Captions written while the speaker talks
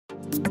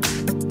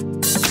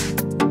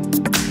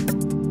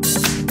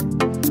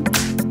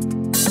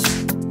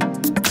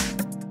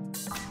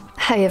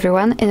Hi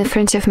everyone, in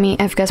front of me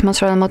I've got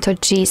Motorola Moto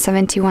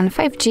G71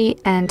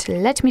 5G, and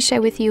let me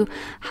share with you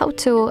how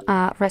to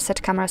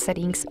reset camera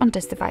settings on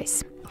this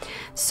device.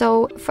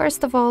 So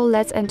first of all,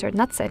 let's enter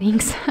not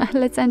settings,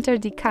 let's enter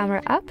the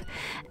camera app,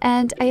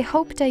 and I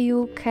hope that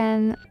you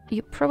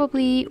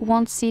probably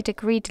won't see the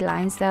grid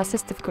lines, the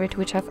assistive grid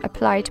which I've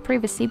applied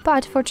previously,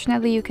 but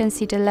fortunately you can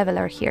see the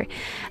leveler here.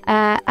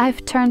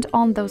 I've turned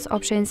on those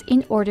options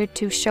in order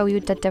to show you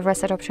that the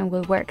reset option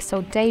will work,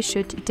 so they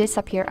should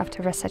disappear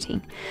after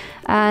resetting.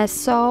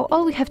 So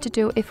all we have to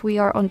do if we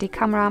are on the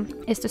camera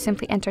is to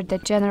simply enter the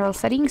general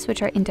settings,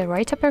 which are in the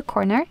right upper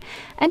corner,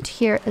 and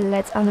here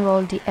let's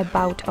unroll the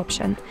about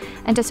option,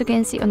 and as you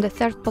can see on the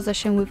third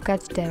position we've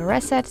got the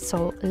reset,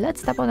 so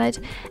let's tap on it,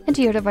 and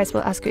your device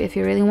will ask you if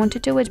you really want to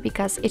do it,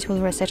 because it will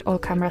reset all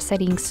camera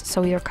settings,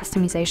 so your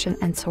customization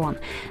and so on.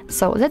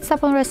 So let's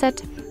tap on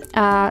reset.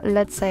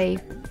 Let's say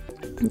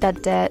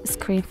that the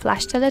screen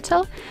flashed a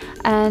little,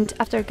 and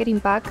after getting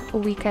back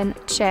we can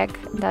check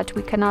that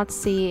we cannot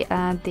see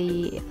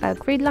the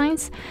grid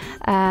lines,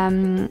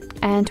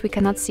 and we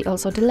cannot see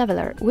also the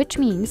leveler, which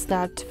means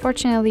that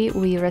fortunately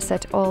we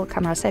reset all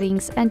camera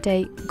settings and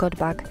they got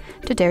back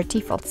to their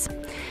defaults.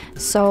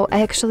 So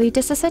actually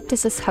this is it.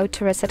 This is how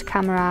to reset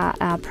camera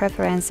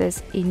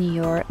preferences in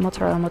your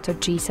Motorola Moto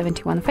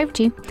G71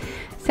 5G.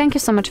 Thank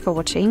you so much for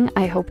watching.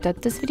 I hope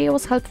that this video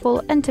was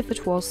helpful, and if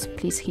it was,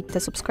 please hit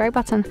the subscribe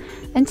button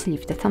and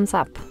leave the thumbs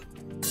up.